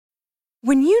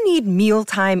When you need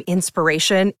mealtime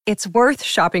inspiration, it's worth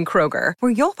shopping Kroger,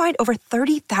 where you'll find over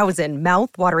 30,000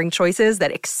 mouth-watering choices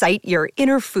that excite your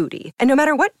inner foodie. And no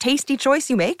matter what tasty choice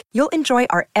you make, you'll enjoy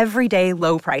our everyday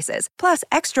low prices, plus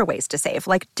extra ways to save,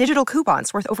 like digital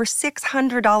coupons worth over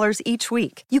 $600 each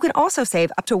week. You can also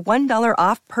save up to $1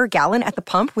 off per gallon at the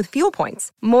pump with fuel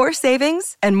points. More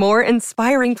savings and more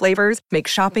inspiring flavors make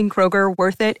shopping Kroger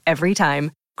worth it every time.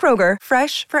 Kroger,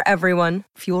 fresh for everyone.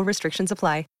 Fuel restrictions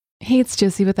apply. Hey, it's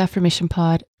Josie with Affirmation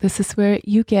Pod. This is where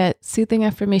you get soothing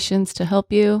affirmations to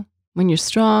help you when you're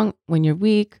strong, when you're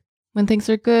weak, when things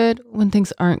are good, when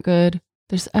things aren't good.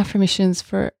 There's affirmations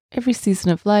for every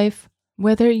season of life.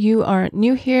 Whether you are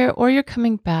new here or you're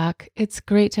coming back, it's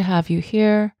great to have you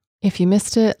here. If you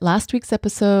missed it, last week's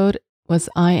episode was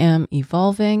I Am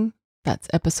Evolving. That's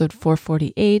episode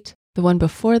 448. The one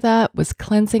before that was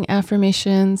Cleansing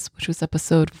Affirmations, which was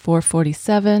episode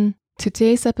 447.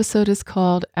 Today's episode is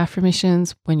called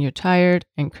Affirmations When You're Tired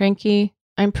and Cranky.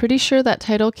 I'm pretty sure that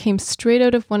title came straight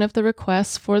out of one of the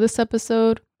requests for this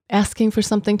episode, asking for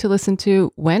something to listen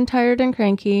to when tired and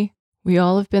cranky. We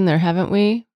all have been there, haven't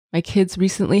we? My kids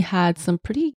recently had some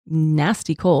pretty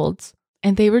nasty colds,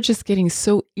 and they were just getting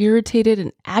so irritated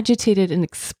and agitated and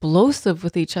explosive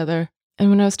with each other.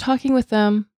 And when I was talking with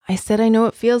them, I said, I know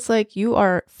it feels like you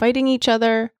are fighting each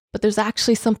other, but there's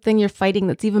actually something you're fighting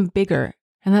that's even bigger.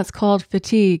 And that's called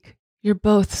fatigue. You're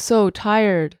both so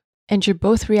tired, and you're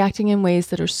both reacting in ways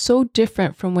that are so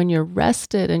different from when you're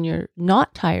rested and you're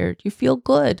not tired. You feel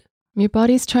good. Your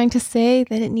body's trying to say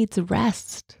that it needs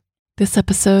rest. This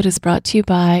episode is brought to you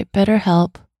by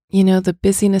BetterHelp. You know, the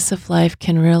busyness of life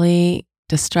can really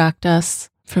distract us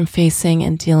from facing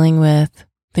and dealing with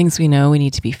things we know we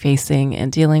need to be facing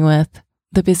and dealing with.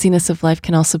 The busyness of life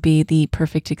can also be the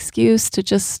perfect excuse to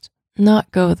just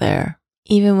not go there.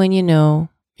 Even when you know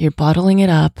you're bottling it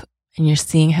up and you're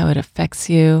seeing how it affects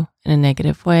you in a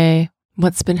negative way,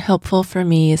 what's been helpful for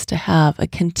me is to have a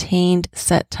contained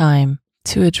set time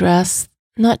to address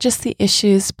not just the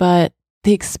issues, but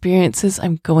the experiences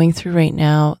I'm going through right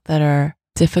now that are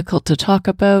difficult to talk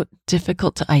about,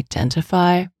 difficult to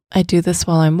identify. I do this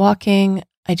while I'm walking.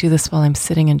 I do this while I'm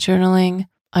sitting and journaling.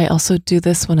 I also do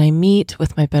this when I meet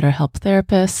with my BetterHelp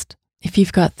therapist. If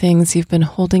you've got things you've been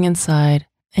holding inside,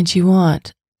 and you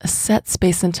want a set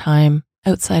space and time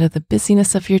outside of the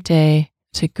busyness of your day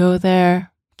to go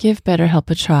there, give BetterHelp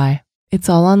a try. It's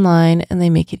all online and they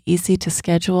make it easy to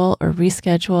schedule or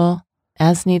reschedule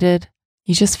as needed.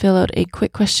 You just fill out a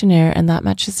quick questionnaire and that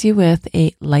matches you with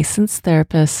a licensed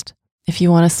therapist. If you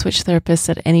want to switch therapists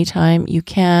at any time, you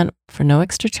can for no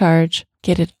extra charge.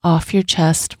 Get it off your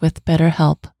chest with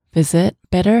BetterHelp. Visit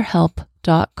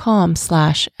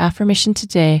betterhelp.com/affirmation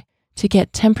today to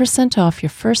get 10% off your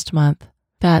first month.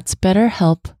 That's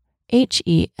BetterHelp,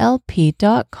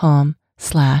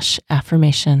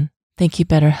 HELP.com/affirmation. Thank you,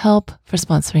 BetterHelp, for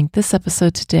sponsoring this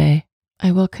episode today.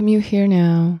 I welcome you here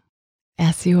now,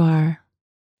 as you are.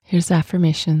 Here's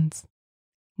affirmations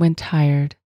when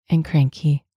tired and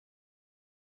cranky.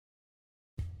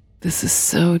 This is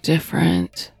so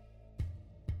different.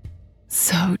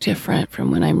 So different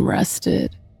from when I'm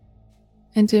rested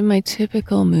and in my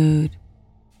typical mood.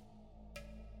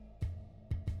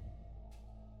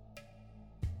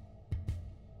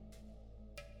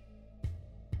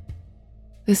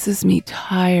 This is me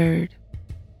tired.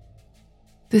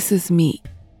 This is me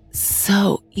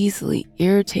so easily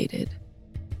irritated.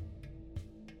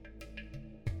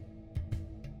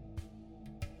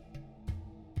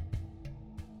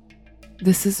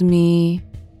 This is me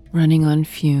running on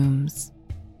fumes.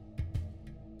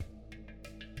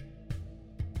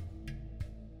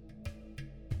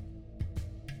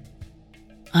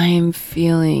 I am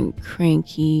feeling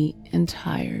cranky and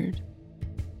tired.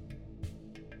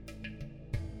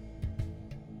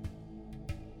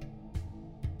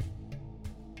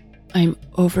 I'm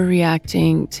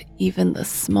overreacting to even the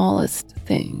smallest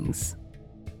things.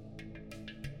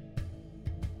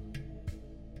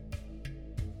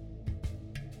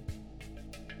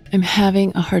 I'm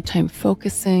having a hard time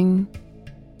focusing.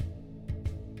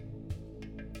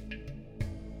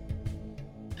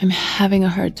 I'm having a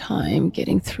hard time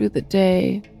getting through the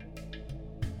day.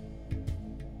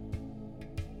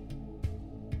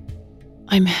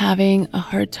 I'm having a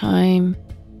hard time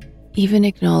even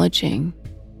acknowledging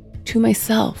to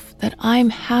myself that I'm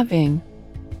having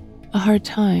a hard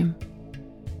time.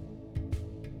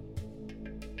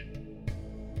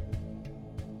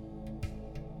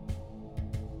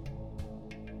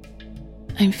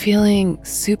 I'm feeling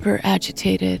super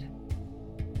agitated.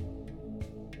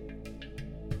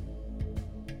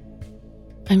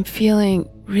 I'm feeling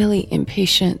really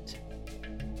impatient.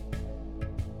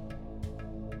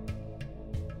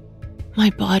 My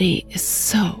body is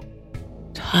so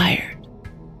tired.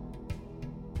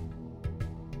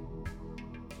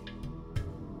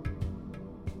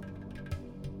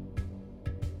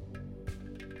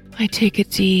 I take a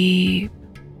deep,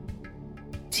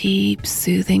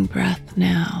 soothing breath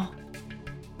now,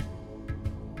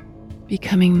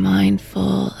 becoming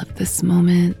mindful of this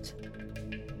moment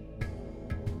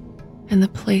and the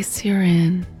place you're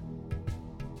in.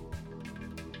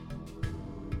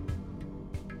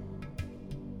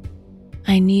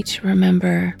 I need to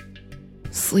remember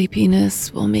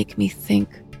sleepiness will make me think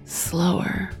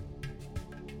slower.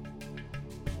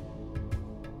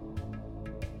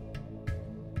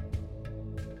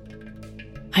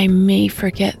 I may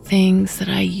forget things that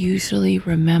I usually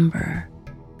remember.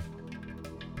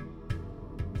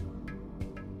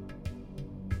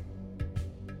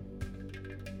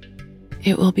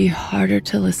 It will be harder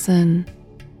to listen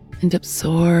and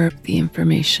absorb the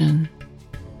information.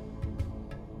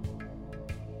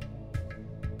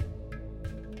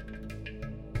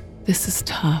 This is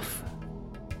tough.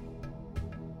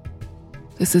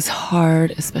 This is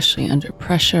hard, especially under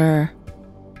pressure.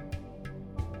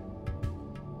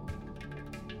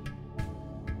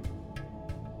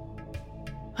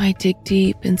 I dig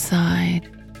deep inside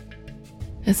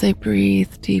as I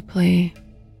breathe deeply.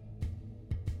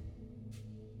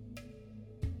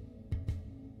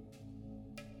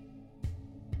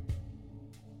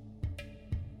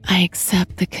 I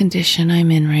accept the condition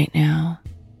I'm in right now.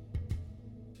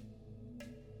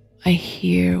 I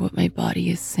hear what my body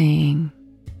is saying.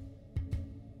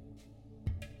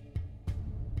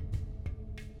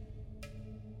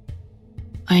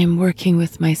 I am working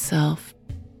with myself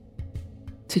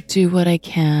to do what I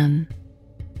can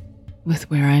with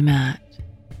where I'm at.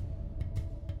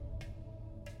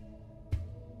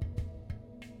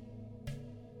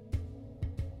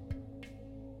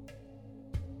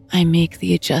 I make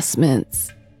the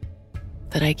adjustments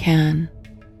that I can.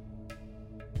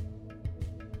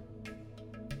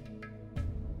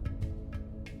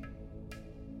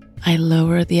 I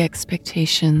lower the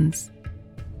expectations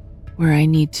where I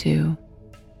need to.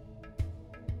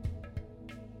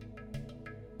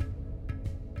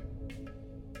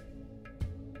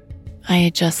 I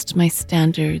adjust my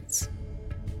standards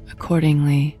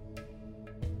accordingly.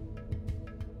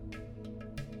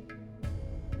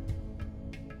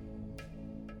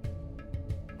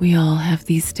 We all have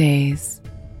these days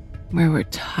where we're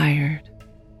tired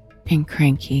and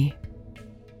cranky.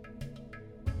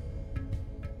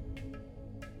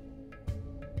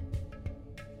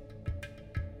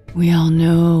 We all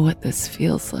know what this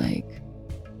feels like.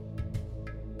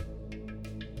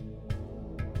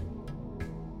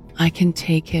 I can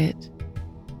take it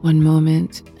one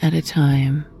moment at a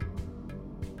time.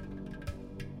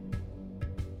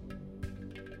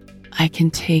 I can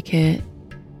take it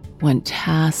one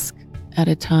task at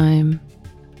a time.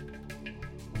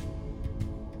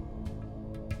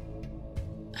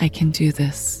 I can do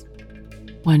this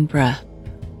one breath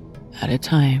at a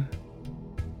time.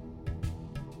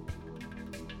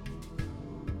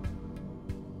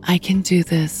 I can do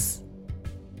this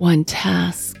one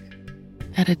task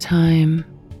at a time.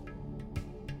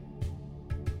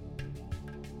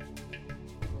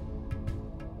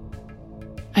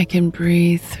 I can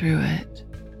breathe through it.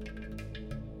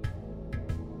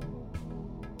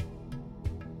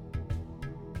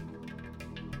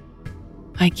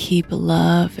 I keep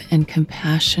love and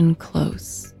compassion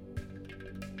close.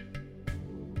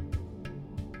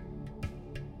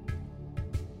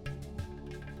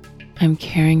 I'm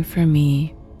caring for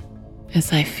me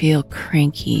as I feel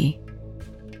cranky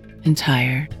and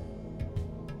tired.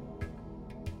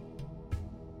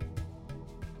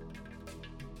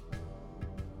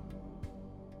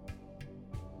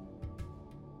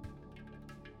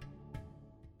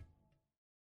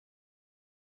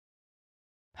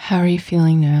 How are you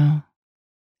feeling now?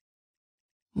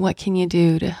 What can you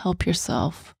do to help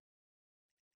yourself?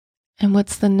 And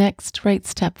what's the next right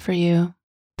step for you?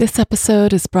 This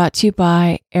episode is brought to you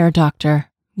by Air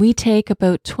Doctor. We take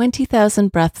about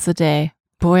 20,000 breaths a day.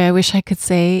 Boy, I wish I could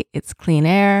say it's clean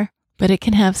air, but it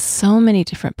can have so many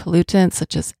different pollutants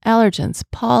such as allergens,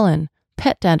 pollen,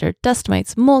 pet dander, dust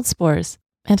mites, mold spores.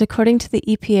 And according to the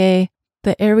EPA,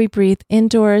 the air we breathe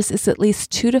indoors is at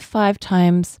least 2 to 5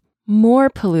 times more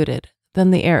polluted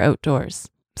than the air outdoors.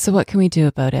 So what can we do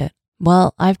about it?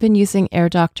 Well, I've been using Air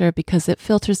Doctor because it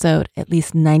filters out at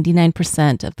least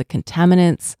 99% of the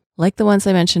contaminants, like the ones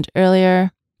I mentioned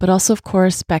earlier, but also, of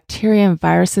course, bacteria and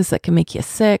viruses that can make you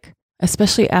sick,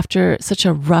 especially after such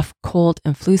a rough cold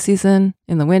and flu season.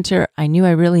 In the winter, I knew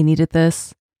I really needed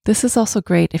this. This is also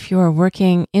great if you are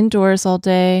working indoors all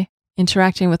day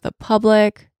interacting with the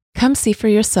public. Come see for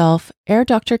yourself. Air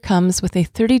Doctor comes with a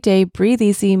 30-day breathe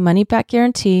easy money back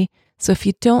guarantee. So if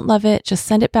you don't love it, just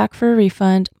send it back for a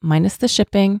refund minus the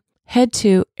shipping. Head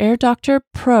to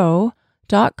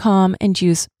airdoctorpro.com and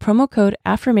use promo code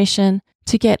AFFIRMATION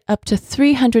to get up to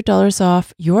 $300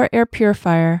 off your air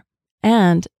purifier.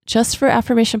 And just for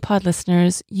Affirmation Pod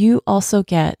listeners, you also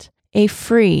get a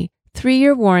free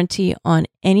 3-year warranty on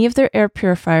any of their air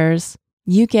purifiers.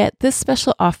 You get this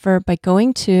special offer by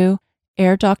going to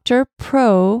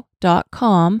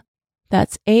airdoctorpro.com.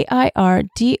 That's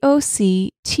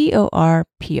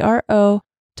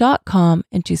airdoctorpro.com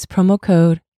and use promo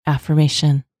code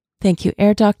AFFIRMATION. Thank you,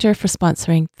 Air Doctor, for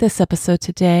sponsoring this episode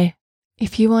today.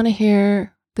 If you want to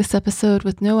hear this episode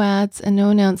with no ads and no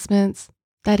announcements,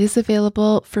 that is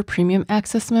available for Premium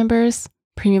Access members.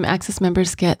 Premium Access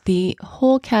members get the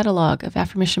whole catalog of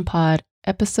Affirmation Pod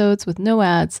episodes with no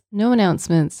ads, no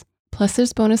announcements. Plus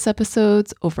there's bonus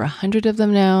episodes, over 100 of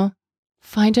them now.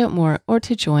 Find out more or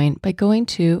to join by going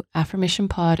to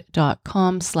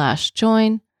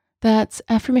affirmationpod.com/join. That's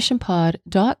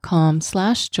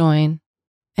affirmationpod.com/join.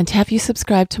 And have you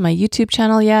subscribed to my YouTube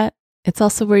channel yet? It's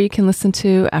also where you can listen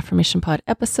to Affirmation Pod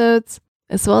episodes,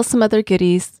 as well as some other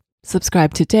goodies.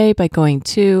 Subscribe today by going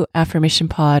to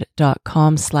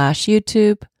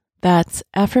affirmationpod.com/YouTube. That's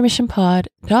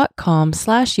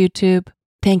affirmationpod.com/YouTube.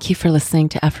 Thank you for listening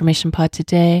to Affirmation Pod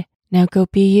today. Now go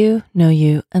be you, know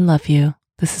you, and love you.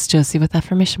 This is Josie with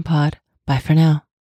Affirmation Pod. Bye for now.